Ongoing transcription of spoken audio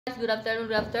Good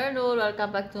afternoon.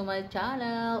 Welcome back to my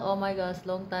channel. Oh my gosh,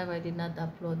 long time I did not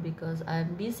upload because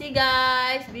I'm busy,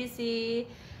 guys. Busy.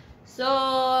 So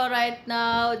right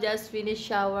now, just finished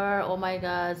shower. Oh my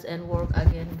gosh, and work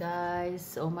again,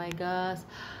 guys. Oh my gosh,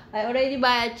 I already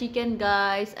buy a chicken,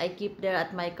 guys. I keep there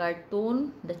at my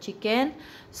cartoon the chicken.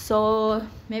 So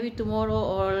maybe tomorrow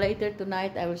or later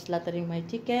tonight, I will slaughtering my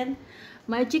chicken.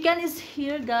 My chicken is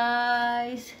here,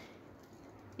 guys.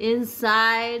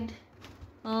 Inside.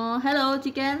 Hello,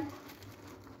 chicken.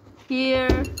 Here.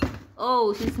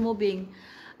 Oh, she's moving.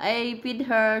 I feed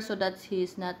her so that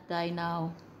she's not die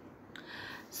now.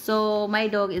 So my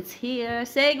dog is here.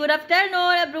 Say good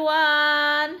afternoon,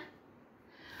 everyone.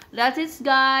 That's it,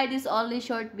 guys. This only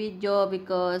short video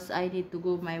because I need to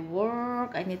go my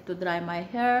work. I need to dry my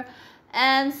hair.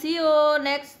 And see you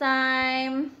next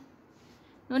time.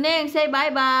 Nuneng, say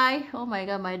bye-bye. Oh my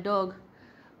God, my dog.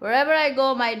 Wherever I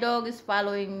go, my dog is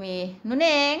following me.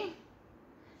 Nuneng,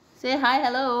 say hi,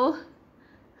 hello.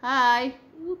 Hi.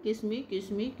 Ooh, kiss me, kiss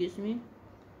me, kiss me.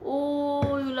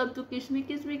 Oh, you love to kiss me,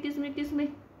 kiss me, kiss me, kiss me.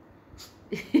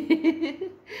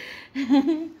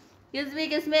 Kiss me,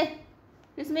 kiss me.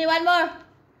 Kiss me one more.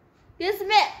 Kiss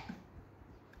me.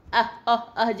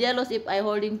 Jealous if I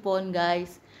holding phone,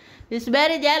 guys. He's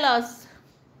very jealous.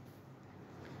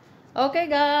 Okay,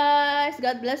 guys,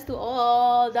 God bless to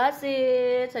all. That's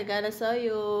it. I gotta show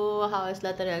you how I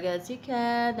slaughtering again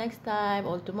chicken next time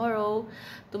or tomorrow.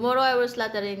 Tomorrow I will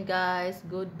slaughtering, guys.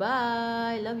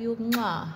 Goodbye. Love you. Mwah.